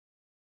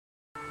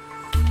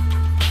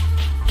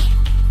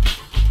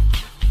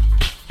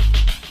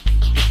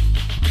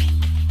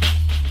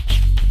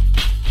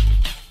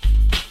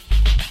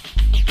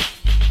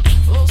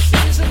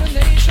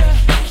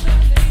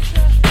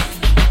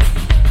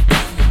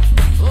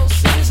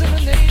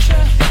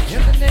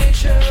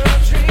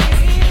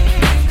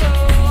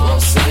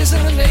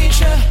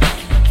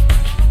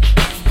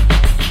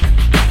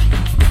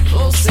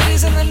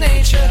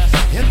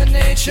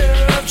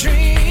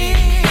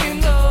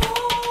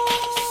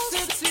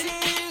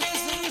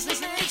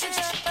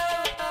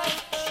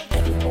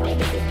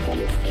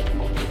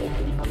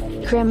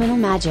Criminal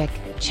Magic,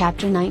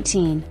 Chapter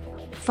 19.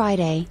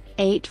 Friday,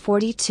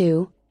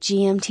 8:42,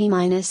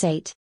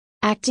 GMT-8.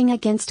 Acting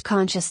against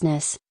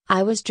consciousness,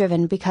 I was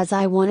driven because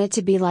I wanted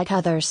to be like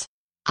others.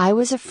 I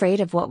was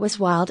afraid of what was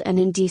wild and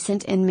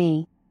indecent in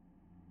me.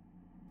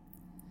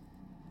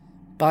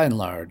 By and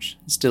large,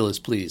 Still is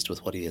pleased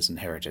with what he has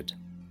inherited.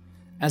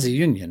 As a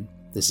union,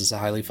 this is a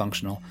highly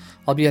functional,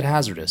 albeit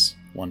hazardous,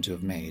 one to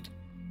have made.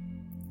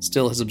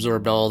 Still has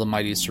absorbed all the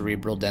mighty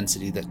cerebral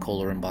density that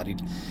Kohler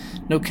embodied.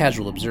 No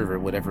casual observer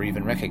would ever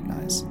even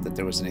recognize that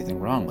there was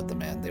anything wrong with the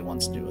man they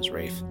once knew as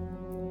Rafe.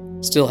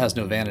 Still has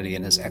no vanity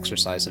in his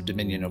exercise of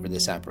dominion over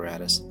this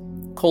apparatus.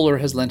 Kohler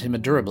has lent him a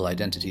durable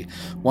identity,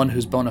 one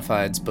whose bona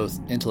fides, both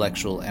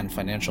intellectual and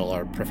financial,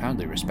 are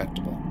profoundly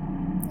respectable.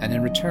 And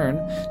in return,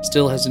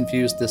 Still has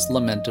infused this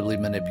lamentably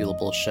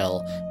manipulable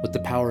shell with the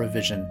power of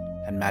vision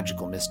and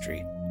magical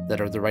mystery that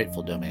are the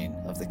rightful domain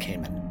of the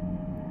Cayman.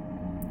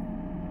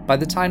 By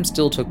the time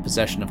Still took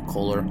possession of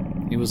Kohler,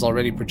 he was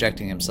already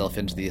projecting himself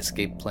into the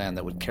escape plan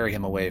that would carry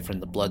him away from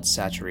the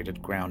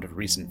blood-saturated ground of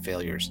recent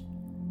failures.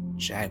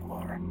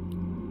 Jaguar.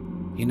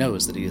 He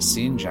knows that he has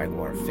seen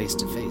Jaguar face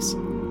to face.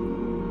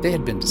 They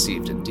had been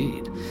deceived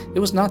indeed. It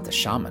was not the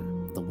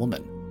shaman, the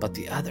woman, but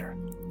the other,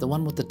 the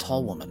one with the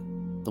tall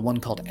woman, the one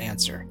called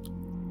Answer.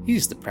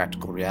 He's the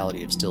practical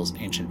reality of Still's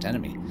ancient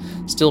enemy.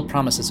 Still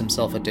promises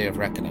himself a day of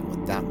reckoning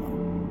with that one.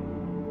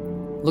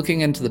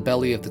 Looking into the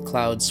belly of the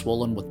cloud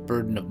swollen with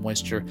burden of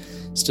moisture,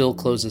 Still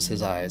closes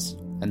his eyes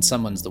and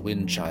summons the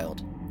wind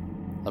child.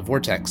 A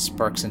vortex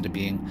sparks into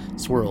being,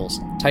 swirls,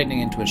 tightening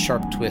into a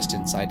sharp twist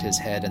inside his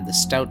head, and the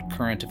stout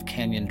current of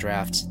canyon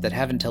drafts that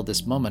have until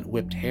this moment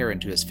whipped hair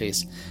into his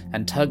face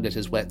and tugged at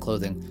his wet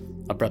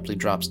clothing abruptly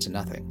drops to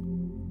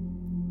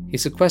nothing. He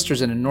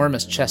sequesters an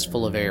enormous chest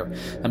full of air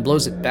and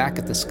blows it back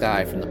at the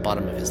sky from the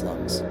bottom of his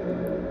lungs.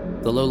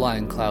 The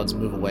low-lying clouds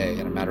move away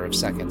in a matter of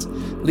seconds,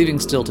 leaving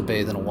Still to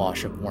bathe in a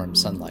wash of warm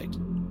sunlight.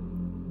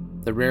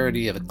 The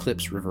rarity of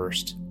eclipse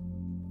reversed.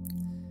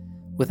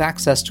 With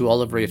access to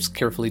all of Rafe's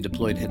carefully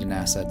deployed hidden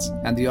assets,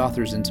 and the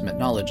author's intimate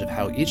knowledge of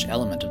how each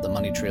element of the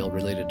money trail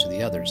related to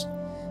the others,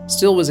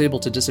 Still was able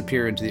to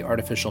disappear into the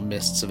artificial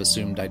mists of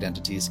assumed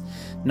identities,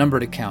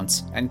 numbered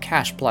accounts, and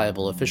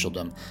cash-pliable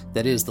officialdom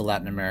that is the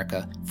Latin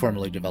America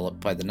formerly developed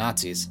by the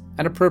Nazis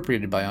and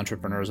appropriated by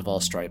entrepreneurs of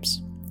all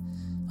stripes.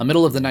 A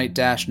middle-of-the-night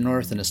dash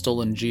north in a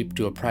stolen jeep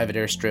to a private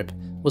airstrip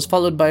was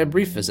followed by a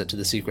brief visit to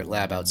the secret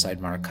lab outside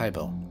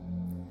Maracaibo.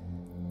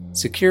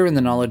 Secure in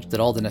the knowledge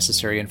that all the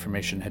necessary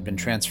information had been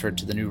transferred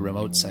to the new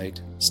remote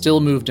site, Still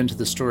moved into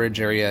the storage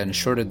area and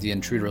shorted the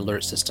intruder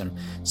alert system,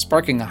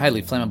 sparking a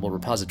highly flammable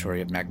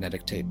repository of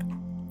magnetic tape.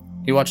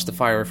 He watched the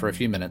fire for a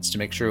few minutes to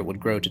make sure it would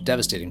grow to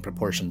devastating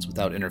proportions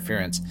without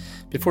interference,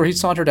 before he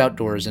sauntered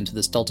outdoors into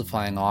the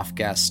stultifying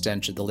off-gas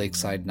stench of the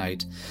lakeside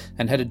night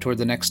and headed toward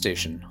the next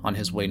station on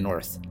his way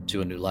north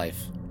to a new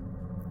life.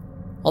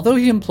 Although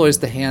he employs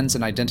the hands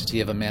and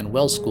identity of a man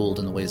well-schooled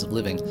in the ways of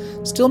living,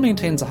 Still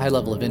maintains a high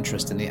level of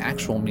interest in the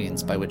actual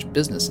means by which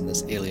business in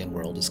this alien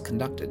world is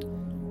conducted.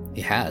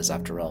 He has,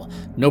 after all,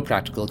 no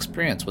practical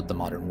experience with the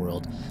modern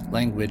world.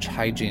 Language,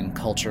 hygiene,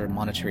 culture,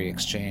 monetary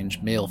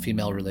exchange,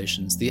 male-female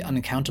relations, the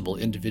uncountable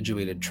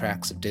individuated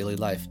tracks of daily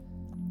life.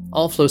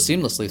 All flow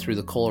seamlessly through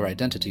the Kohler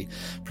identity,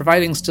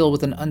 providing Still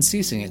with an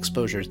unceasing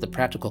exposure to the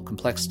practical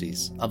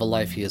complexities of a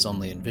life he has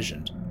only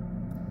envisioned.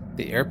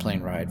 The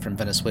airplane ride from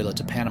Venezuela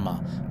to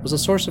Panama was a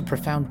source of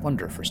profound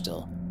wonder for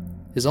Still.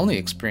 His only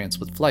experience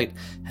with flight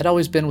had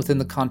always been within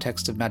the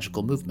context of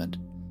magical movement,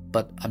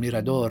 but a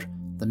mirador,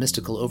 the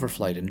mystical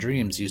overflight and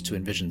dreams used to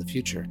envision the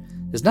future,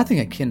 is nothing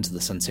akin to the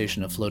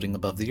sensation of floating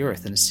above the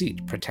earth in a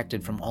seat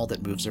protected from all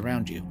that moves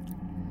around you.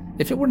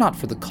 If it were not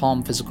for the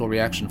calm physical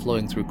reaction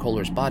flowing through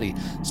Kohler's body,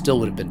 Still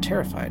would have been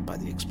terrified by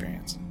the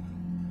experience.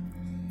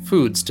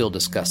 Food still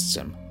disgusts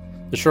him.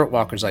 The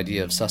shortwalker's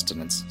idea of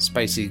sustenance,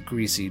 spicy,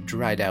 greasy,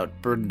 dried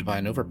out, burdened by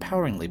an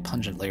overpoweringly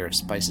pungent layer of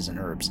spices and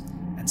herbs,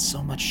 and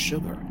so much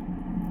sugar.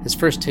 His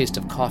first taste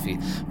of coffee,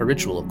 a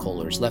ritual of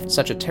Kohler's, left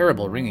such a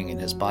terrible ringing in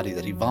his body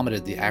that he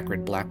vomited the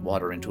acrid black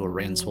water into a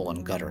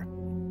rain-swollen gutter.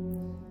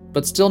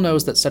 But Still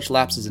knows that such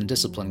lapses in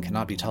discipline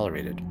cannot be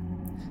tolerated.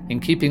 In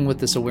keeping with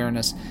this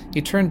awareness,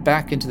 he turned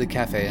back into the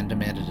cafe and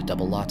demanded a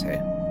double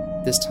latte.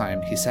 This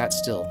time, he sat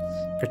still,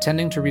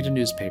 pretending to read a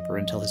newspaper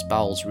until his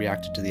bowels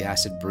reacted to the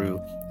acid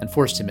brew and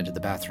forced him into the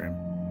bathroom.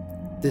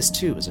 This,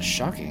 too, is a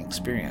shocking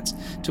experience,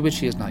 to which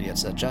he has not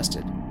yet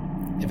adjusted.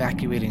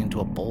 Evacuating into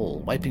a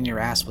bowl, wiping your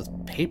ass with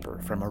paper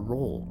from a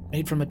roll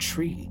made from a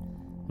tree,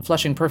 and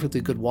flushing perfectly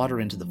good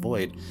water into the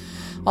void,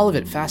 all of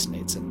it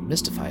fascinates and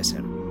mystifies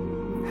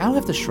him. How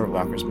have the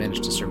shortwalkers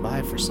managed to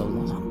survive for so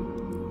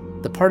long?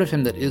 The part of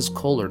him that is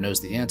Kohler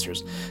knows the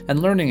answers,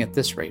 and learning at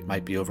this rate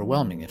might be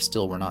overwhelming if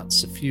Still were not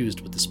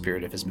suffused with the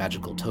spirit of his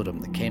magical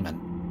totem, the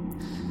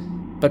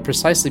Cayman. But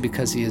precisely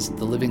because he is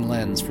the living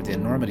lens for the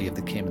enormity of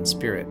the Cayman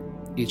spirit,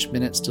 each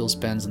minute Still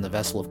spends in the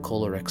vessel of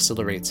Kohler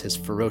accelerates his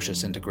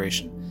ferocious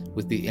integration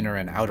with the inner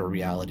and outer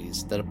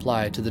realities that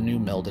apply to the new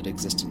melded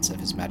existence of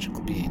his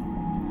magical being.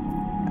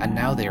 And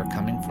now they are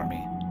coming for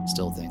me,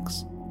 Still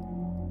thinks.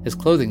 His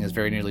clothing is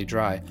very nearly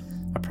dry,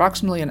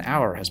 Approximately an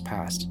hour has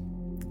passed.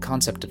 The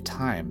concept of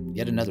time,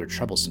 yet another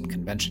troublesome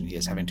convention he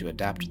is having to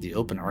adapt the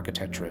open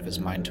architecture of his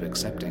mind to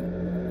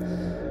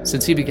accepting.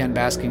 Since he began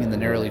basking in the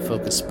narrowly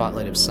focused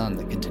spotlight of sun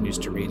that continues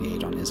to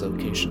radiate on his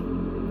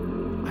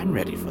location. I'm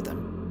ready for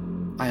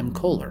them. I am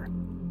Kohler.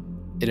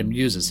 It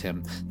amuses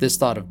him, this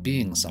thought of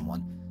being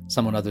someone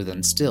other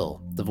than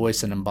Still, the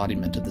voice and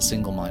embodiment of the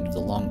single mind of the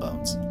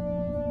Longbones.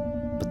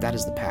 But that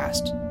is the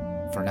past,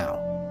 for now.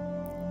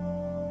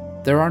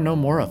 There are no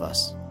more of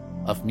us,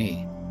 of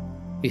me.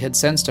 He had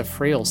sensed a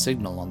frail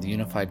signal on the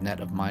unified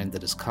net of mind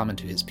that is common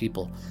to his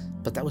people,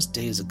 but that was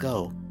days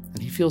ago,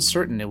 and he feels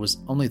certain it was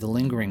only the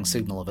lingering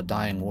signal of a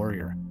dying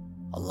warrior,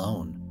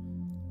 alone.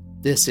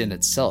 This in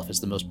itself is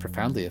the most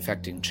profoundly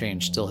affecting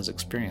change Still has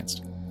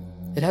experienced.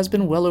 It has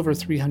been well over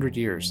 300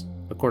 years,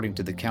 according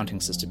to the counting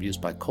system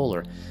used by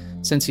Kohler,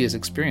 since he has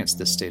experienced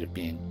this state of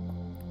being.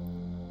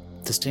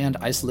 To stand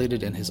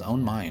isolated in his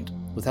own mind,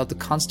 without the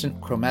constant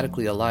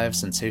chromatically alive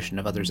sensation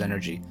of others'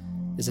 energy,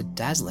 is a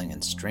dazzling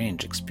and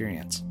strange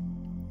experience.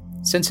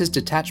 Since his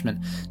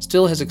detachment,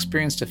 Still has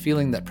experienced a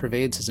feeling that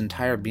pervades his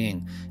entire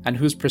being, and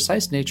whose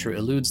precise nature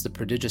eludes the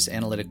prodigious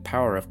analytic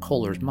power of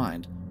Kohler's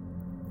mind.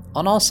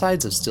 On all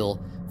sides of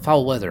Still,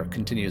 foul weather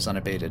continues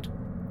unabated.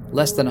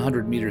 Less than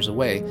 100 meters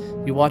away,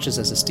 he watches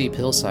as a steep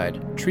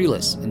hillside,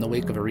 treeless in the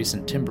wake of a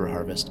recent timber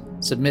harvest,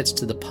 submits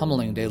to the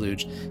pummeling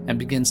deluge and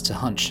begins to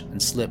hunch and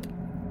slip,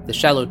 the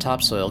shallow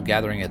topsoil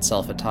gathering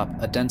itself atop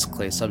a dense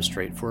clay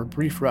substrate for a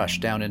brief rush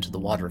down into the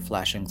water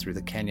flashing through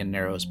the canyon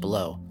narrows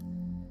below.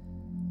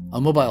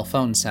 A mobile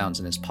phone sounds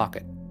in his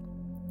pocket.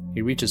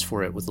 He reaches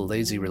for it with a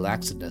lazy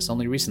relaxedness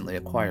only recently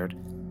acquired.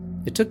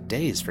 It took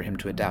days for him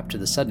to adapt to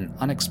the sudden,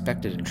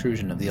 unexpected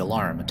intrusion of the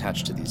alarm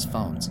attached to these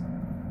phones.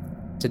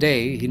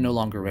 Today, he no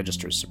longer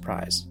registers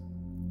surprise.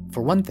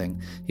 For one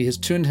thing, he has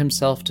tuned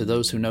himself to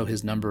those who know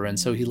his number, and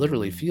so he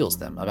literally feels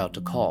them about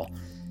to call.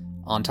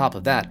 On top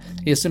of that,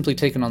 he has simply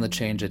taken on the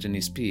change at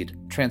any speed,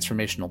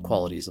 transformational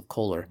qualities of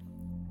Kohler.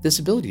 This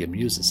ability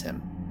amuses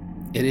him.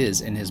 It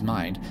is, in his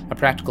mind, a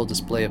practical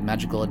display of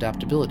magical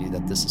adaptability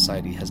that this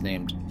society has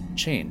named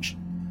change.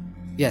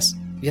 Yes,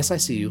 I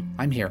see you.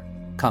 I'm here.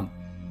 Come.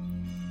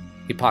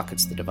 He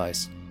pockets the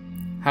device.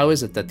 How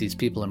is it that these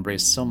people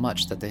embrace so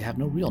much that they have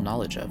no real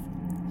knowledge of?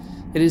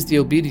 It is the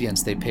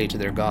obedience they pay to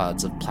their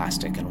gods of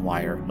plastic and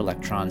wire,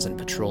 electrons and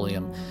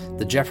petroleum.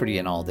 The jeopardy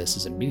in all this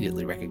is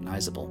immediately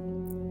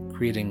recognizable,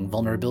 creating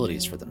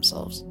vulnerabilities for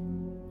themselves.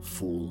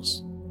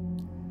 Fools.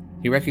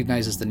 He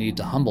recognizes the need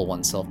to humble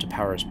oneself to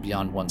powers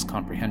beyond one's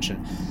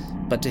comprehension,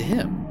 but to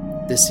him,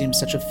 this seems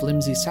such a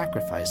flimsy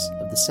sacrifice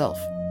of the self.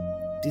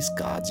 These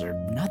gods are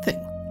nothing.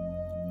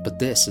 But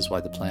this is why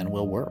the plan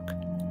will work.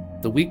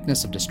 The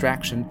weakness of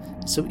distraction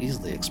is so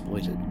easily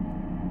exploited.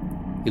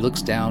 He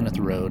looks down at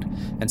the road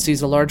and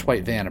sees a large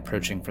white van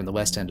approaching from the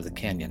west end of the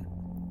canyon.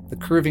 The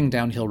curving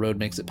downhill road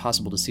makes it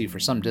possible to see for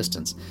some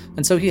distance,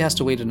 and so he has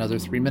to wait another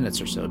 3 minutes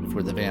or so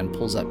before the van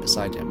pulls up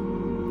beside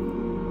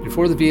him.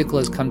 Before the vehicle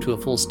has come to a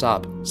full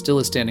stop, Still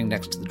is standing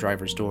next to the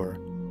driver's door.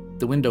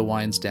 The window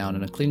winds down,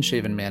 and a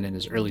clean-shaven man in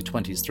his early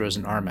 20s throws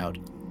an arm out.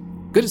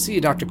 "Good to see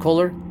you, Dr.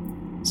 Kohler."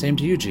 "Same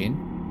to you,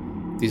 Gene."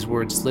 These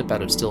words slip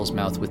out of Still's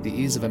mouth with the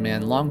ease of a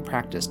man long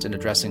practiced in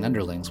addressing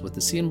underlings with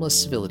the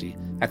seamless civility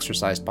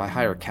exercised by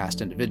higher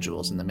caste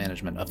individuals in the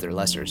management of their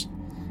lessers.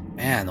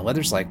 "Man, the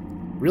weather's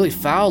really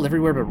foul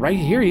everywhere but right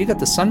here. You got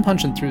the sun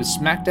punching through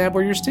smack dab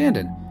where you're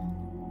standing."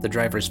 The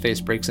driver's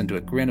face breaks into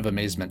a grin of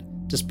amazement,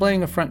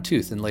 displaying a front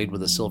tooth inlaid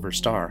with a silver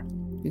star.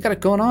 "You got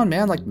it going on,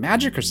 man, like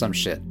magic or some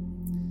shit."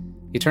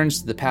 He turns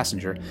to the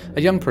passenger,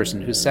 a young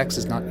person whose sex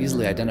is not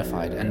easily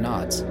identified, and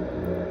nods.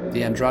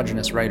 The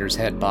androgynous rider's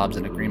head bobs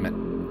in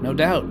agreement. "No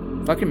doubt.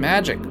 Fucking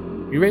magic.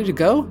 You ready to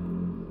go?"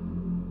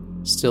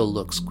 Still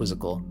looks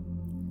quizzical.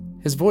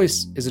 His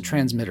voice is a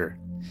transmitter,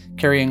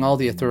 carrying all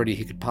the authority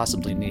he could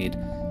possibly need,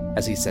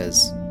 as he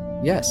says,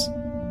 "Yes."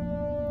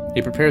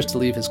 He prepares to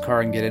leave his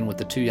car and get in with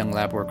the 2 young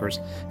lab workers,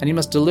 and he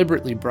must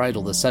deliberately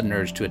bridle the sudden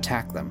urge to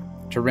attack them,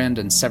 to rend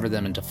and sever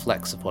them into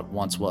flecks of what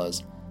once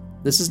was.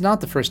 This is not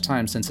the first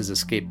time since his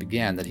escape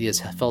began that he has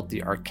felt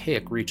the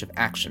archaic reach of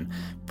action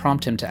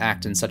prompt him to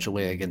act in such a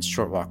way against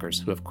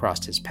shortwalkers who have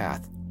crossed his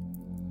path.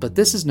 But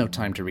this is no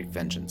time to wreak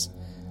vengeance.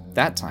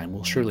 That time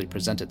will surely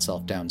present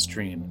itself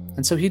downstream,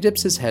 and so he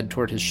dips his head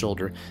toward his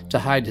shoulder to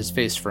hide his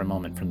face for a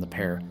moment from the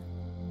pair.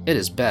 It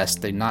is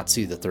best they not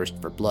see the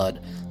thirst for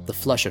blood, the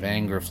flush of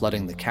anger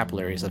flooding the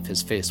capillaries of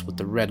his face with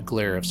the red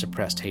glare of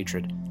suppressed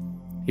hatred.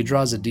 He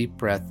draws a deep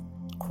breath,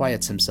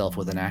 quiets himself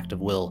with an act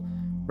of will,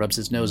 rubs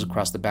his nose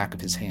across the back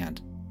of his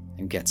hand,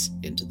 and gets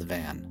into the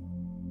van.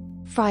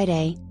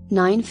 Friday,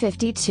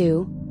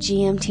 9:52,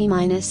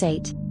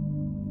 GMT-8.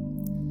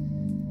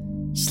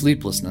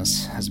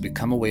 Sleeplessness has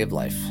become a way of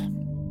life.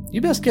 "You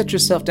best get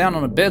yourself down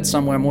on a bed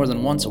somewhere more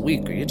than once a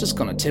week, or you're just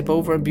gonna tip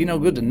over and be no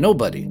good to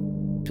nobody,"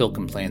 Pill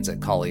complains at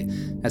Collie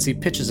as he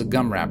pitches a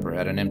gum wrapper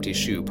at an empty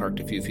shoe parked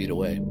a few feet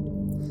away.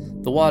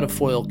 The wad of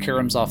foil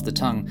caroms off the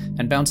tongue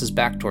and bounces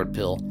back toward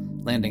Pill,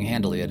 landing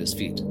handily at his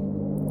feet.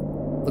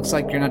 "Looks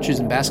like you're not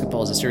choosing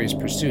basketball as a serious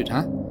pursuit,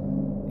 huh?"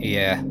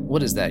 "Yeah,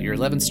 what is that, your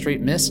 11th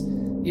straight miss?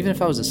 Even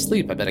if I was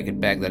asleep, I bet I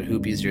could bag that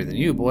hoop easier than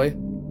you, boy.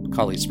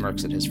 Kali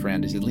smirks at his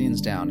friend as he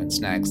leans down and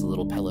snags the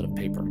little pellet of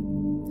paper.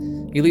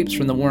 He leaps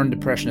from the worn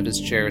depression of his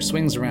chair,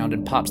 swings around,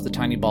 and pops the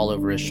tiny ball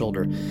over his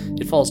shoulder.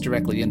 It falls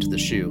directly into the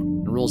shoe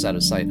and rolls out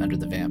of sight under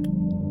the vamp.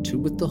 2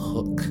 with the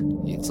hook,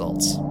 he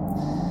exults.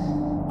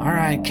 All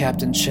right,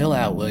 Captain, chill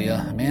out, will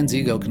ya? A man's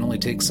ego can only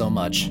take so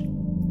much.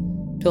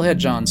 Pillhead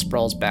John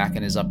sprawls back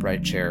in his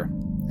upright chair,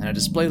 and a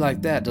display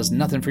like that does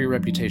nothing for your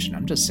reputation,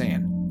 I'm just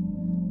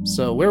saying.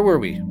 So, where were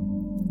we?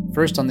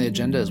 First on the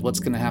agenda is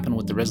what's going to happen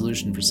with the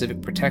resolution for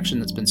civic protection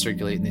that's been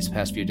circulating these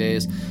past few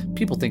days.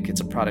 People think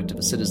it's a product of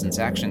a citizens'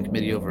 action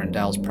committee over in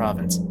Dalles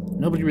Province.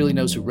 Nobody really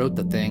knows who wrote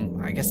the thing.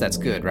 I guess that's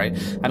good, right?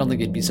 I don't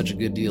think it'd be such a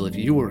good deal if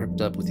you were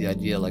hooked up with the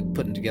idea like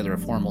putting together a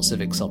formal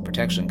civic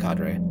self-protection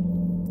cadre.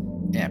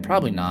 Yeah,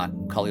 probably not.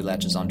 Kali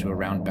latches onto a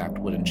round-backed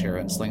wooden chair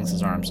and slings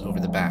his arms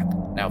over the back,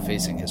 now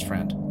facing his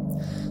friend.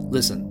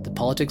 Listen, the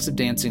politics of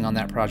dancing on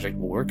that project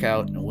will work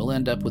out, and we'll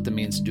end up with the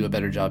means to do a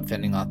better job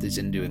fending off these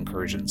Indu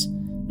incursions.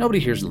 Nobody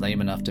here's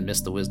lame enough to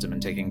miss the wisdom in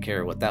taking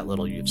care of what that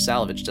little you've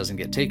salvaged doesn't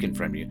get taken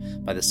from you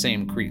by the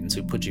same cretins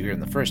who put you here in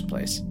the first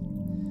place.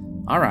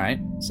 All right,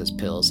 says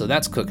Pill, so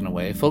that's cooking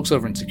away. Folks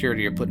over in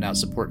security are putting out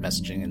support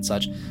messaging and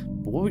such.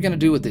 But what are we going to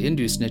do with the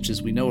Indu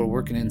snitches we know are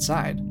working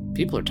inside?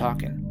 People are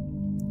talking.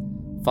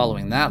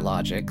 Following that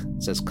logic,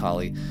 says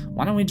Kali,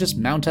 why don't we just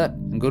mount up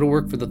and go to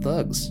work for the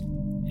thugs?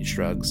 He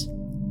shrugs.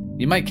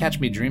 You might catch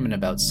me dreaming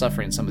about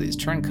suffering some of these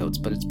turncoats,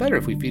 but it's better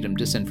if we feed them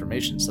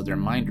disinformation so their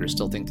minders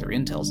still think their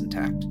intel's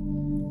intact.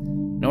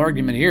 No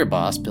argument here,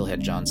 boss, Pillhead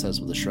John says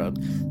with a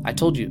shrug. I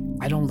told you,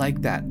 I don't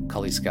like that,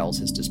 Kali scowls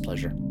his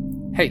displeasure.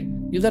 Hey,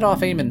 you let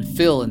off aiming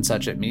Phil and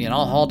such at me, and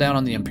I'll haul down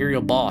on the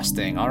Imperial boss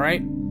thing, all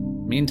right?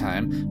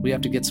 Meantime, we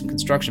have to get some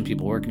construction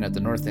people working at the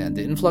north end.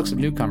 The influx of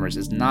newcomers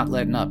is not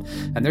letting up,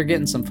 and they're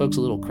getting some folks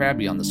a little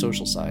crabby on the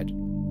social side.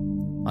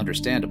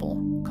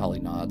 Understandable,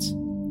 Kali nods.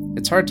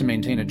 It's hard to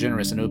maintain a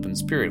generous and open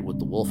spirit with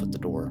the wolf at the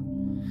door.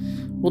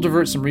 We'll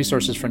divert some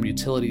resources from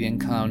utility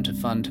income to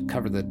fund to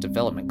cover the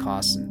development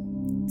costs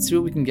and see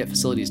what we can get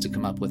facilities to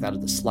come up with out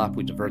of the slop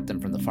we divert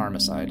them from the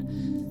pharma side.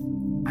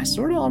 I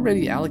sort of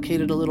already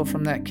allocated a little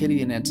from that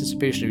kitty in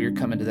anticipation of your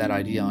coming to that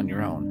idea on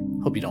your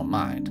own. Hope you don't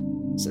mind,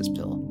 says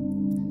Pill.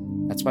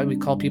 That's why we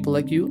call people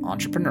like you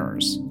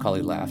entrepreneurs,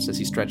 Kali laughs as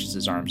he stretches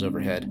his arms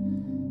overhead.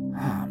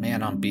 Ah,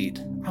 man, I'm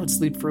beat. I would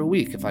sleep for a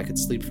week if I could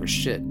sleep for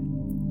shit.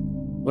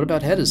 What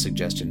about Hedda's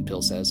suggestion,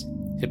 Pill says?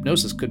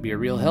 Hypnosis could be a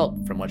real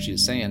help, from what she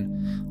is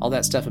saying. All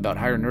that stuff about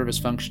higher nervous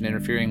function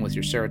interfering with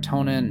your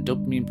serotonin and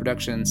dopamine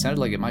production sounded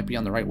like it might be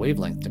on the right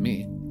wavelength to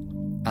me.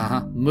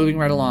 Moving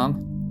right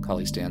along.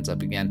 Kali stands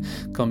up again,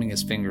 combing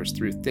his fingers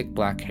through thick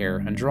black hair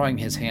and drawing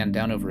his hand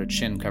down over a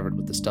chin covered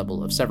with the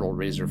stubble of several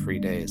razor-free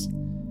days.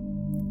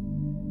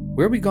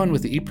 Where are we going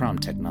with the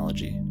EEPROM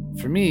technology?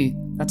 For me,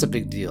 that's a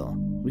big deal.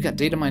 We got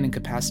data mining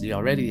capacity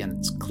already, and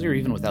it's clear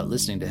even without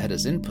listening to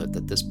Hedda's input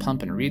that this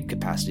pump and read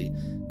capacity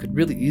could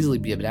really easily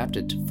be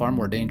adapted to far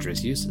more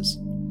dangerous uses.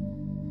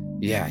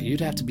 Yeah,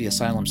 you'd have to be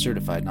Asylum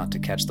certified not to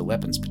catch the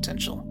weapons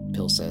potential,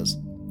 Pill says.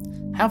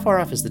 How far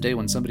off is the day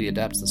when somebody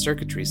adapts the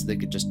circuitry so they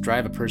could just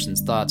drive a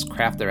person's thoughts,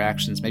 craft their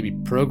actions, maybe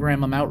program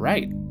them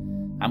outright?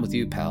 I'm with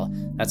you, pal.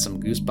 That's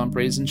some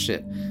goosebump-raising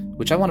shit,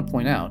 which I want to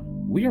point out,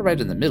 we are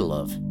right in the middle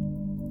of.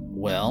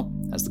 Well,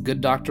 as the good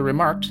doctor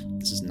remarked,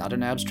 this is not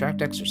an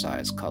abstract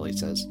exercise, Kali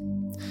says.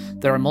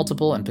 There are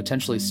multiple and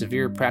potentially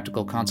severe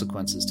practical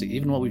consequences to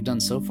even what we've done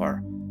so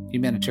far,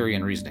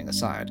 humanitarian reasoning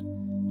aside.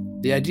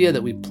 The idea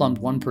that we've plumbed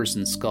one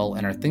person's skull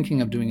and are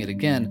thinking of doing it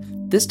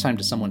again, this time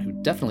to someone who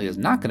definitely is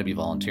not going to be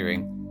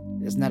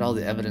volunteering, isn't that all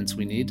the evidence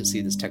we need to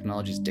see this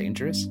technology is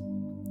dangerous?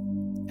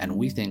 And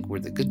we think we're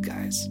the good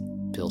guys,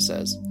 Pill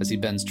says, as he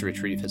bends to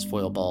retrieve his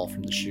foil ball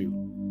from the shoe.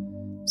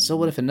 So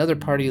what if another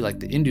party like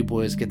the Indu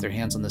boys get their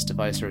hands on this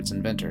device or its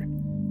inventor?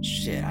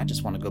 Shit, I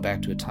just want to go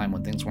back to a time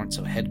when things weren't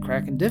so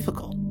head-cracking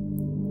difficult.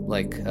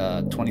 Like,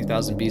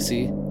 20,000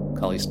 BC?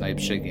 Kali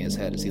snipes, shaking his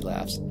head as he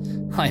laughs.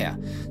 Oh yeah,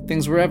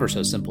 things were ever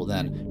so simple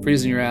then.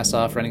 Freezing your ass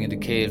off, running into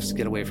caves to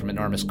get away from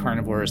enormous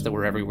carnivores that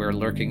were everywhere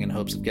lurking in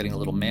hopes of getting a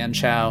little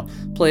man-chow,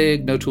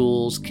 plague, no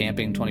tools,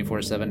 camping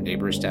 24/7,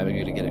 neighbors stabbing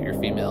you to get at your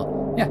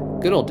female. Yeah,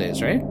 good old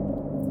days, right?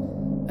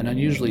 An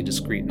unusually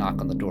discreet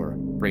knock on the door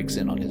breaks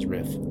in on his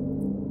riff.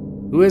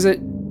 Who is it?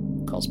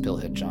 Calls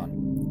Pillhead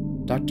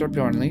John. Dr.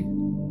 Bjornley?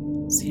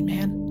 See,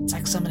 man, it's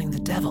like summoning the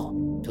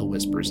devil, Pill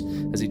whispers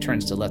as he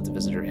turns to let the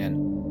visitor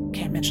in.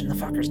 Can't mention the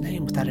fucker's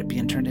name without it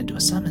being turned into a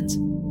summons.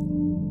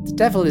 The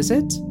devil, is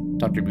it?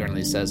 Dr.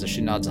 Bjornley says as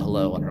she nods a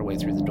hello on her way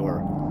through the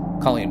door.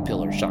 Kali and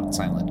Pill are shocked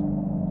silent.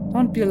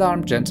 Don't be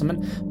alarmed,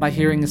 gentlemen. My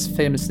hearing is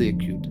famously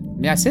acute.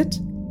 May I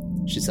sit?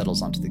 She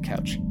settles onto the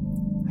couch.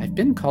 I've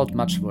been called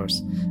much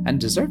worse,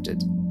 and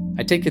deserted.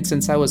 I take it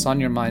since I was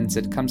on your minds,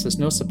 it comes as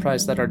no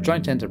surprise that our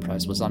joint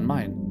enterprise was on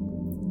mine.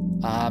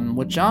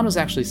 What John was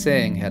actually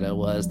saying, Hedda,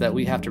 was that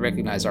we have to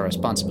recognize our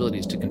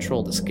responsibilities to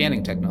control the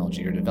scanning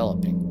technology you're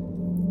developing.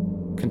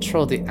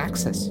 Control the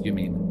access, you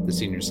mean? The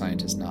senior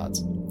scientist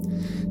nods.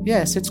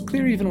 Yes, it's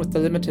clear even with the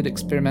limited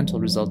experimental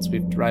results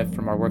we've derived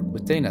from our work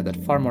with Dana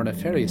that far more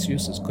nefarious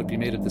uses could be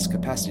made of this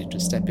capacity to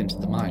step into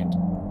the mind.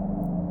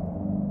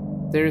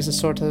 There is a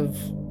sort of...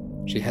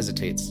 She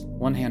hesitates,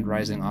 one hand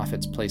rising off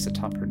its place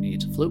atop her knee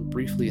to float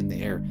briefly in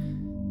the air.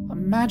 A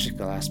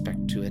magical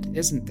aspect to it,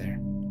 isn't there?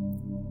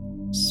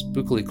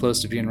 Spookily close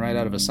to being right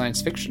out of a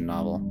science fiction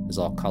novel, is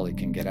all Kali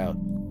can get out.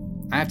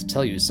 I have to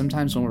tell you,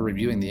 sometimes when we're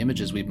reviewing the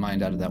images we've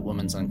mined out of that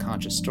woman's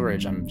unconscious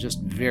storage, I'm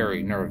just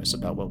very nervous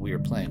about what we are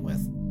playing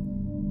with.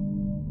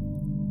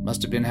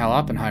 Must have been how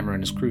Oppenheimer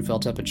and his crew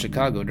felt up in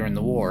Chicago during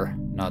the war,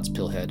 nods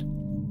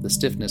Pillhead. The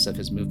stiffness of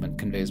his movement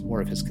conveys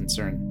more of his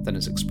concern than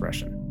his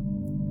expression.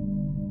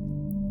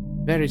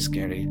 Very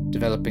scary,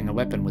 developing a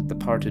weapon with the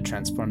power to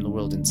transform the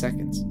world in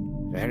seconds.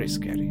 Very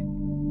scary.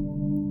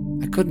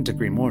 I couldn't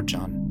agree more,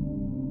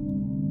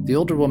 John. The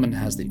older woman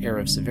has the air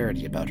of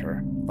severity about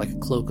her, like a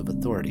cloak of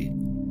authority.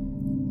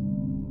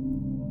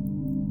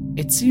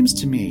 It seems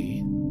to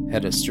me,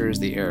 Hedda stirs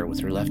the air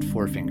with her left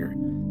forefinger,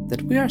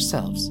 that we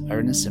ourselves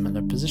are in a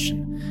similar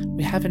position.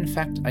 We have in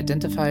fact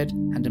identified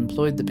and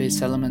employed the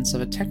base elements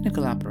of a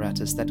technical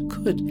apparatus that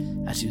could,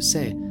 as you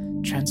say,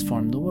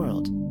 transform the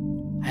world.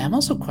 I am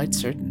also quite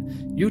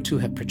certain you two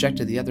have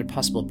projected the other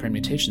possible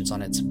permutations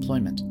on its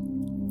employment.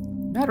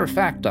 Matter of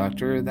fact,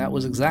 Doctor, that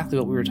was exactly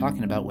what we were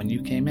talking about when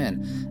you came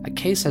in. A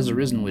case has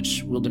arisen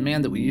which will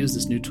demand that we use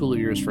this new tool of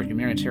yours for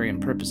humanitarian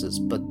purposes,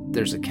 but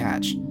there's a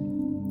catch.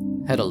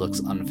 Hedda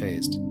looks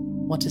unfazed.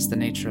 What is the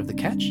nature of the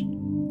catch?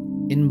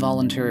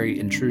 Involuntary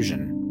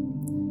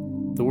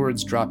intrusion. The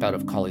words drop out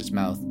of Kali's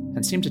mouth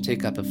and seem to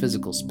take up a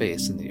physical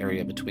space in the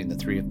area between the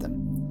three of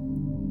them.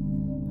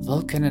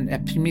 Vulcan and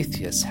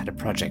Epimetheus had a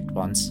project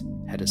once,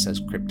 Hedda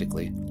says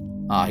cryptically.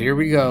 Ah, here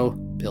we go.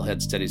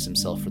 Pillhead steadies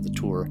himself for the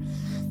tour.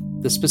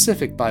 The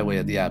specific by way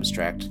of the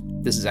abstract,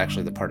 this is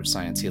actually the part of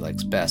science he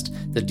likes best,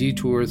 the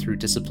detour through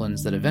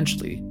disciplines that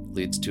eventually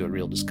leads to a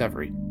real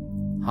discovery.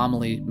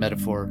 Homily,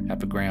 metaphor,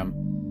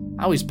 epigram,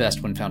 always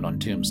best when found on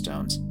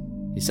tombstones.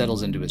 He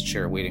settles into his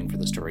chair waiting for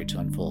the story to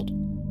unfold.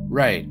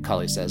 Right,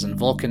 Kali says, and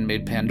Vulcan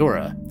made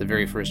Pandora, the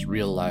very first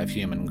real live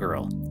human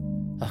girl.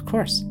 Of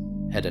course,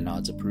 Hedda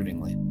nods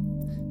approvingly.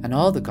 And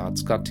all the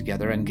gods got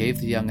together and gave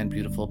the young and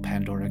beautiful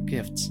Pandora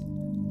gifts.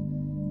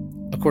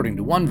 According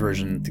to one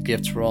version, the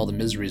gifts were all the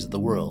miseries of the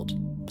world,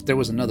 but there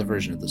was another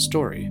version of the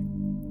story.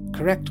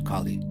 Correct,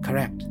 Kali,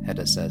 correct,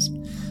 Hedda says.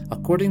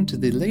 According to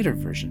the later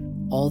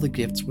version, all the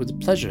gifts were the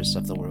pleasures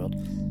of the world.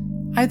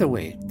 Either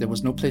way, there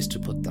was no place to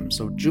put them,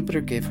 so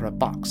Jupiter gave her a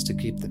box to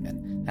keep them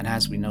in, and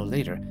as we know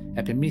later,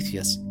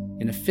 Epimetheus,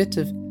 in a fit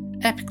of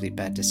epically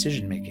bad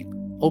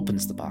decision-making,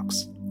 opens the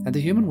box, and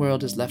the human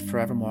world is left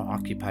forevermore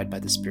occupied by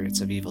the spirits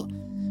of evil.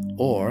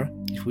 Or,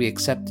 if we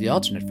accept the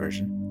alternate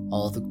version,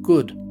 all the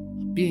good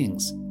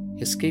beings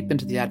escape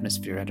into the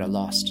atmosphere and are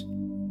lost.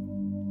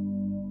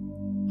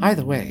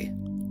 Either way,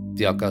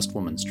 the august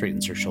woman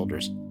straightens her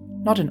shoulders,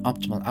 not an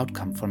optimal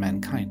outcome for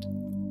mankind.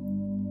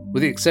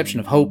 With the exception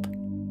of hope,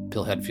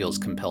 Pillhead feels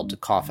compelled to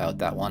cough out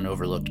that one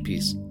overlooked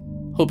piece.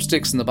 Hope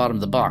sticks in the bottom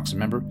of the box,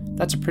 remember?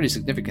 That's a pretty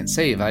significant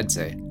save, I'd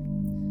say.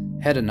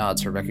 Hedda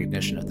nods her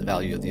recognition of the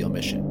value of the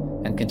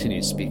omission, and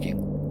continues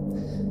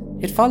speaking.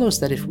 It follows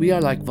that if we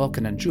are like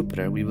Vulcan and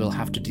Jupiter, we will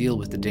have to deal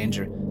with the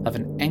danger of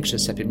an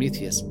anxious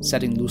Epimetheus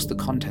setting loose the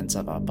contents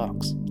of our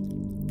box.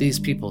 These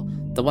people,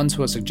 the ones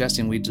who are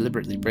suggesting we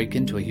deliberately break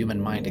into a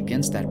human mind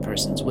against that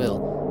person's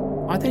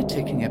will, are they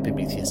taking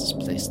Epimetheus'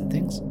 place in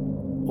things?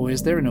 Or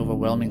is there an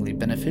overwhelmingly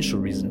beneficial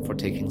reason for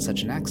taking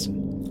such an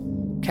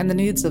action? Can the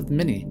needs of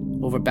many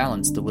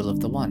overbalance the will of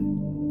the one?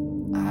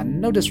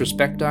 No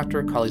disrespect,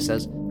 Doctor, Kali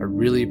says. I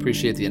really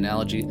appreciate the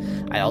analogy.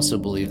 I also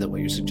believe that what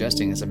you're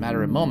suggesting is a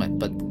matter of moment,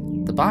 but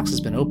the box has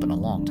been open a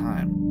long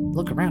time.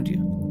 Look around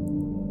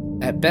you.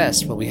 At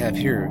best, what we have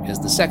here is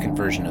the second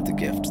version of the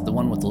gift, the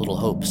one with the little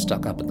hope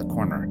stuck up in the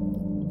corner.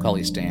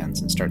 Kali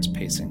stands and starts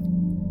pacing.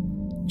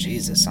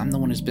 Jesus, I'm the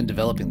one who's been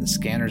developing the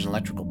scanners and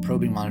electrical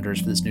probing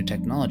monitors for this new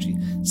technology.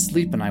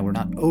 Sleep and I were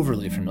not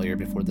overly familiar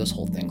before this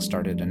whole thing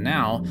started, and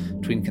now,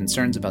 between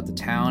concerns about the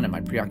town and my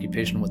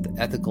preoccupation with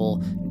the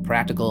ethical and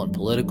practical and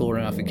political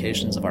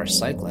ramifications of our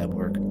psych lab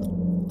work.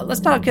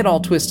 Let's not get all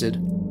twisted.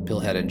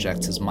 Pillhead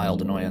injects his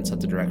mild annoyance at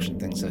the direction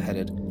things have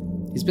headed.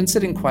 He's been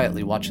sitting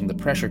quietly watching the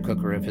pressure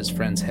cooker of his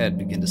friend's head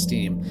begin to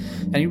steam,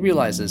 and he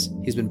realizes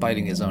he's been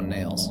biting his own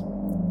nails.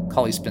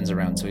 Kali spins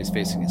around so he's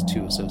facing his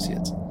two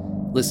associates.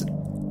 Listen.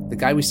 The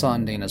guy we saw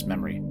in Dana's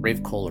memory,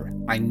 Rafe Kohler,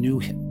 I knew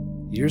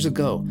him. Years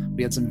ago,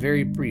 we had some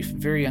very brief,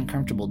 very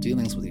uncomfortable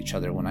dealings with each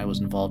other when I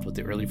was involved with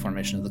the early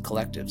formation of the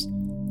collectives.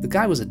 The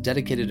guy was a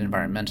dedicated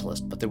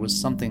environmentalist, but there was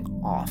something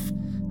off.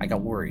 I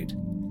got worried.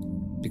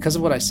 Because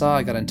of what I saw,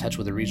 I got in touch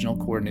with a regional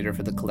coordinator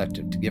for the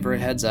collective to give her a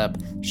heads up.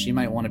 She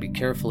might want to be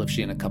careful if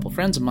she and a couple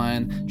friends of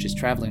mine she's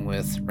traveling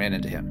with ran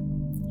into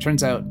him.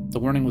 Turns out, the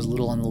warning was a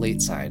little on the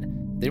late side.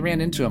 They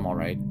ran into him all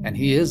right, and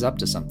he is up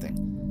to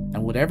something.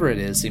 And whatever it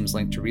is seems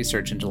linked to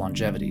research into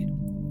longevity.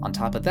 On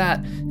top of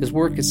that, his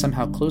work is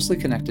somehow closely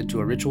connected to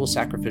a ritual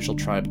sacrificial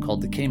tribe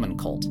called the Cayman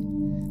cult.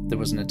 There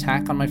was an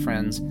attack on my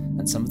friends,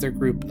 and some of their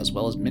group, as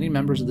well as many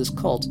members of this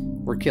cult,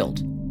 were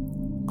killed.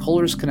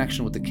 Kohler's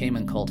connection with the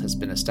Cayman cult has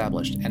been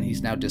established, and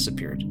he's now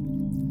disappeared.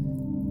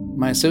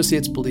 My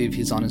associates believe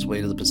he's on his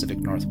way to the Pacific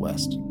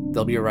Northwest.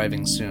 They'll be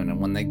arriving soon, and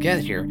when they get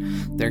here,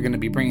 they're going to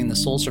be bringing the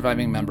sole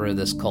surviving member of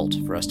this cult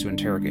for us to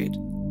interrogate.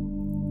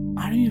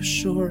 Are you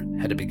sure?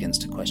 Hedda begins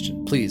to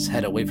question. Please,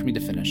 Hedda, wait for me to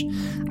finish.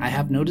 I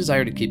have no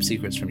desire to keep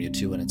secrets from you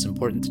two, and it's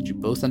important that you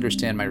both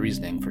understand my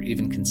reasoning for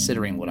even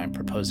considering what I'm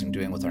proposing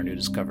doing with our new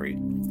discovery.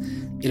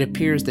 It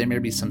appears there may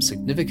be some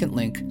significant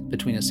link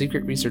between a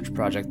secret research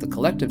project the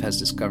Collective has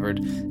discovered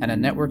and a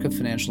network of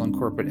financial and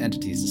corporate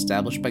entities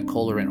established by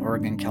Kohler in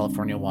Oregon,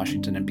 California,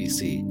 Washington, and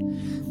BC.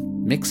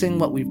 Mixing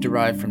what we've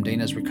derived from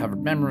Dana's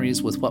recovered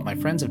memories with what my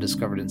friends have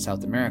discovered in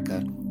South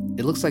America,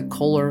 it looks like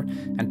Kohler,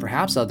 and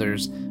perhaps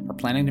others, are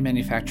planning to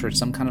manufacture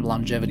some kind of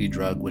longevity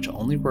drug which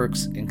only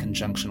works in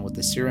conjunction with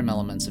the serum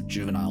elements of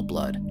juvenile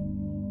blood.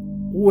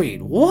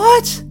 Wait,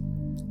 what?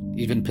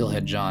 Even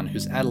Pillhead John,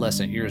 whose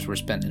adolescent years were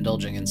spent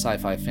indulging in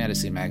sci-fi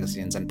fantasy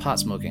magazines and pot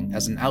smoking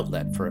as an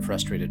outlet for a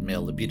frustrated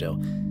male libido,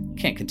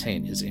 can't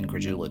contain his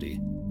incredulity.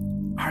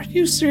 Are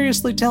you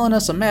seriously telling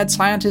us a mad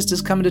scientist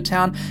is coming to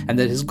town and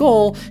that his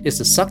goal is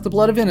to suck the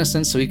blood of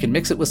innocence so he can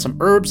mix it with some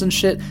herbs and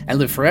shit and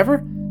live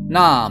forever?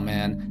 Nah,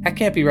 man, that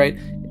can't be right.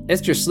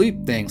 It's your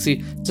sleep thing.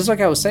 See, just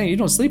like I was saying, you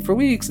don't sleep for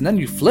weeks and then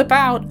you flip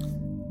out.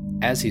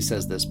 As he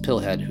says this,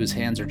 Pillhead, whose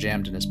hands are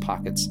jammed in his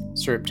pockets,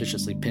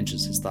 surreptitiously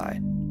pinches his thigh.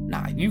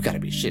 Nah, you gotta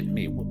be shitting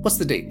me. What's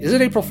the date? Is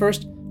it April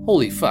 1st?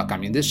 Holy fuck, I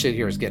mean, this shit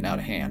here is getting out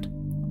of hand.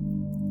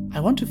 I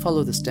want to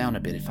follow this down a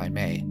bit, if I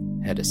may,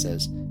 Hedda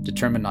says,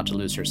 determined not to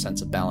lose her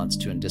sense of balance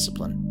to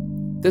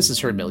indiscipline. This is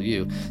her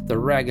milieu, the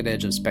ragged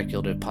edge of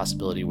speculative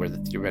possibility where the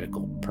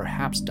theoretical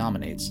perhaps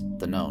dominates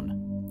the known.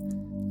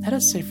 Let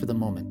us say for the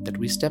moment that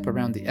we step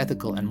around the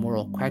ethical and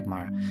moral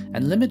quagmire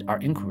and limit our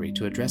inquiry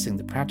to addressing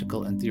the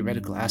practical and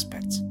theoretical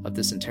aspects of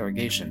this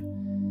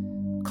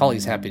interrogation.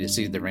 Collie's happy to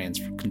cede the reins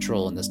for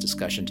control in this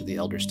discussion to the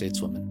elder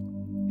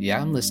stateswoman.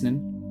 Yeah, I'm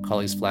listening.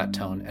 Collie's flat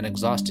tone and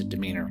exhausted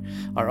demeanor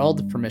are all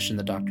the permission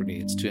the doctor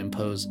needs to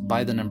impose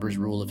by-the-numbers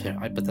rule of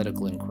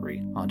hypothetical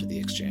inquiry onto the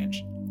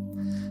exchange.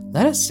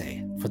 Let us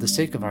say, for the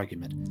sake of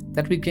argument,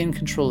 that we gain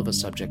control of a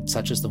subject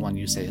such as the one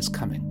you say is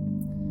coming.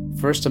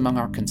 First among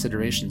our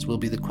considerations will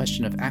be the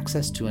question of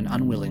access to an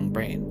unwilling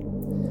brain.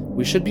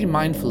 We should be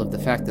mindful of the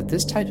fact that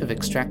this type of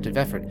extractive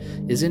effort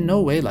is in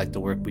no way like the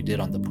work we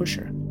did on the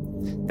Pusher.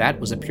 That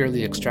was a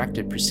purely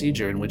extractive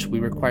procedure in which we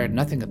required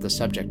nothing of the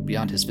subject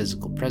beyond his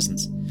physical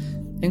presence.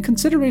 In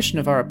consideration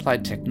of our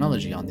applied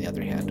technology, on the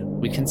other hand,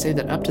 we can say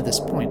that up to this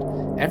point,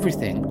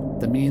 everything,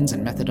 the means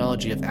and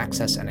methodology of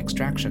access and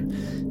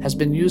extraction, has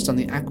been used on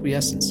the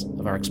acquiescence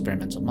of our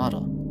experimental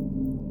model.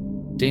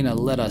 Dana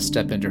let us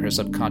step into her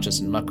subconscious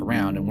and muck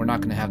around, and we're not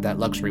going to have that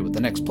luxury with the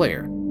next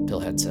player,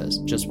 Pillhead says,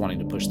 just wanting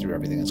to push through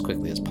everything as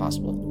quickly as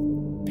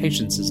possible.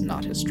 Patience is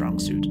not his strong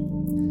suit.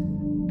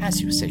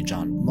 As you say,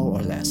 John, more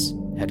or less,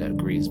 Hedda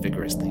agrees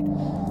vigorously.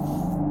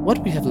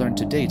 What we have learned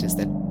to date is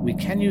that we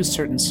can use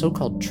certain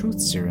so-called truth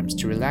serums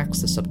to relax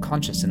the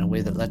subconscious in a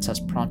way that lets us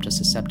prompt a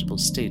susceptible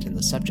state in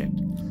the subject.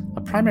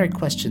 A primary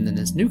question in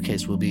this new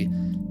case will be,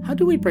 how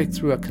do we break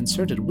through a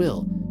concerted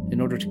will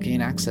in order to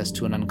gain access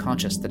to an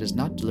unconscious that is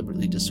not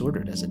deliberately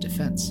disordered as a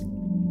defense?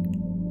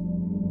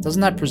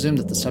 Doesn't that presume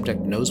that the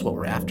subject knows what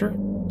we're after?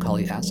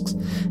 Collie asks.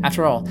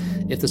 After all,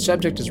 if the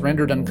subject is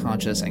rendered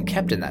unconscious and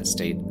kept in that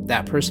state,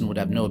 that person would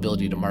have no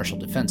ability to marshal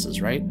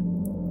defenses, right?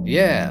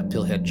 Yeah,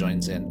 Pillhead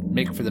joins in.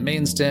 Make for the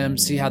main stem,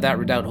 see how that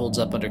redoubt holds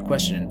up under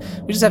question.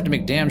 We just have to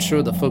make damn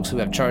sure the folks who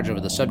have charge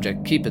over the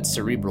subject keep its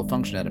cerebral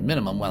function at a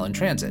minimum while in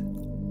transit.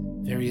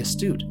 Very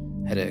astute,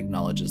 Hedda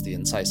acknowledges the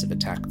incisive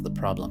attack of the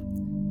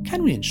problem.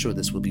 Can we ensure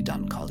this will be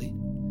done, Collie?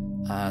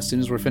 As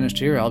soon as we're finished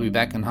here, I'll be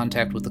back in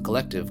contact with the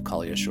Collective,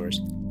 Collie assures.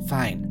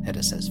 Fine,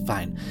 Hedda says,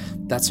 fine.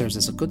 That serves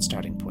as a good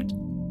starting point.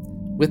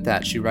 With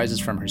that, she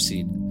rises from her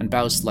seat and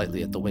bows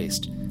slightly at the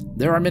waist.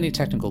 There are many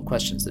technical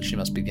questions that she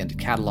must begin to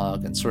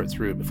catalog and sort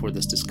through before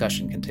this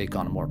discussion can take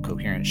on a more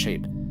coherent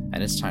shape,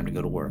 and it's time to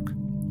go to work.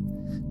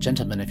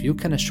 Gentlemen, if you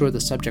can assure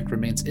the subject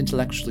remains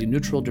intellectually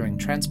neutral during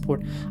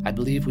transport, I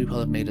believe we will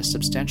have made a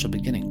substantial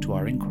beginning to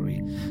our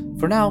inquiry.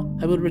 For now,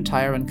 I will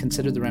retire and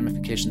consider the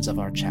ramifications of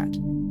our chat.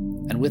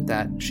 And with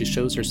that, she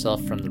shows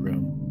herself from the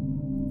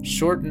room.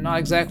 Short and not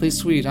exactly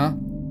sweet, huh?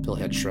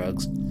 Pillhead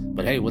shrugs.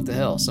 But hey, what the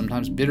hell?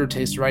 Sometimes bitter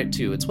tastes right,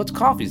 too. It's what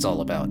coffee's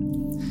all about.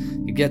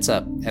 He gets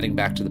up, heading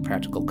back to the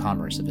practical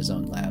commerce of his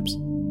own labs.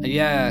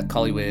 Yeah,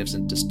 Collie waves a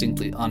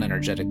distinctly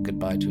unenergetic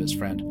goodbye to his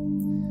friend.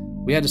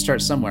 We had to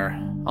start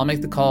somewhere. I'll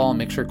make the call and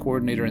make sure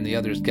Coordinator and the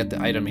others get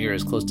the item here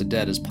as close to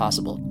dead as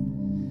possible.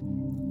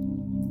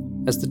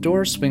 As the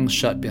door swings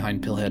shut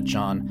behind Pillhead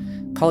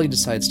John, Collie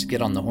decides to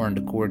get on the horn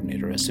to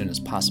Coordinator as soon as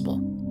possible.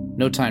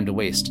 No time to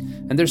waste,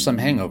 and there's some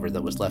hangover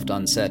that was left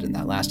unsaid in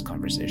that last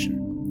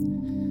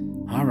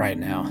conversation. All right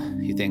now,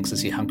 he thinks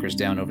as he hunkers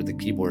down over the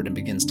keyboard and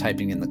begins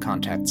typing in the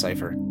contact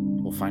cipher.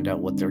 We'll find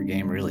out what their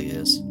game really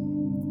is.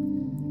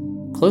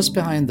 Close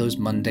behind those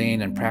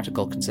mundane and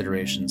practical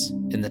considerations,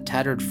 in the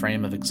tattered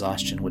frame of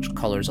exhaustion which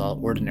colors all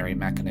ordinary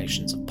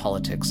machinations of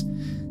politics,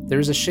 there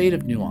is a shade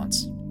of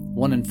nuance,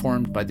 one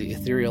informed by the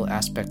ethereal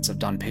aspects of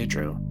Don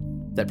Pedro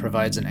that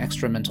provides an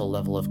extra mental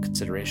level of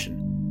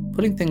consideration,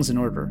 putting things in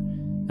order,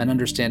 and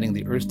understanding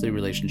the earthly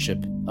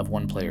relationship of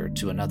one player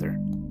to another.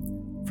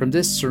 From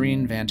this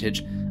serene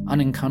vantage,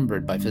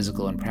 unencumbered by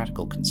physical and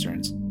practical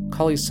concerns,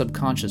 Kali's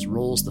subconscious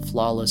rolls the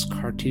flawless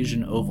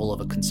Cartesian oval of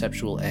a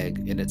conceptual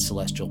egg in its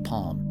celestial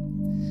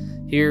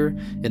palm. Here,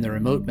 in the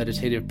remote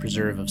meditative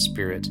preserve of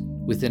spirit,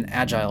 within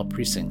agile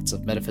precincts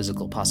of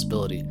metaphysical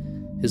possibility,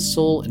 his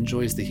soul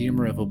enjoys the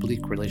humor of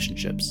oblique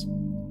relationships.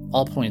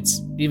 All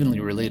points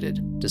evenly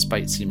related,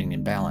 despite seeming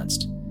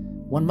imbalanced.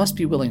 One must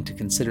be willing to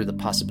consider the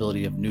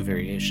possibility of new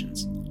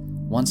variations.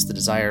 Once the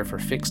desire for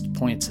fixed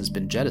points has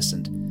been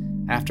jettisoned,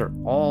 after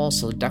all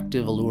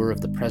seductive allure of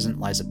the present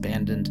lies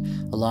abandoned,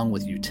 along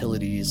with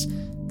utilities,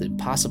 the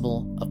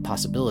impossible of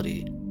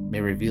possibility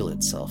may reveal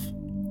itself.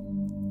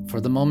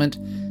 For the moment,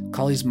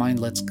 Kali's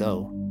mind lets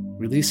go,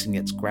 releasing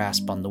its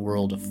grasp on the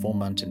world of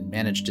foment and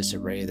managed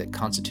disarray that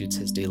constitutes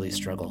his daily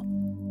struggle.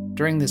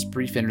 During this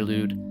brief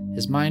interlude,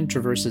 his mind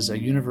traverses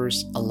a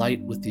universe alight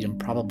with the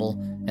improbable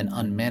and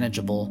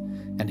unmanageable,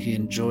 and he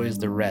enjoys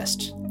the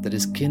rest that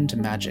is kin to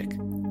magic,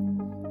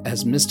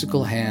 as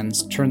mystical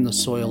hands turn the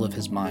soil of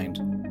his mind,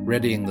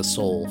 readying the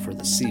soul for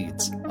the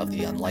seeds of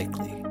the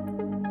unlikely.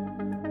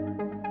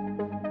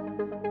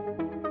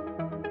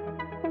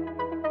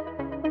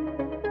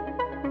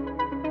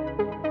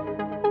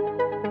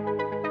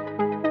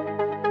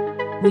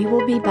 We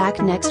will be back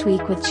next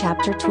week with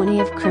Chapter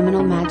 20 of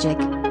Criminal Magic.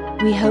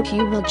 We hope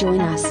you will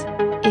join us.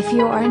 If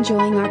you are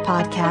enjoying our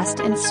podcast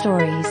and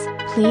stories,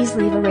 please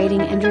leave a rating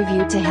and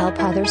review to help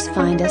others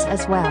find us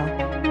as well.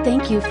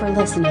 Thank you for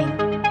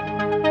listening.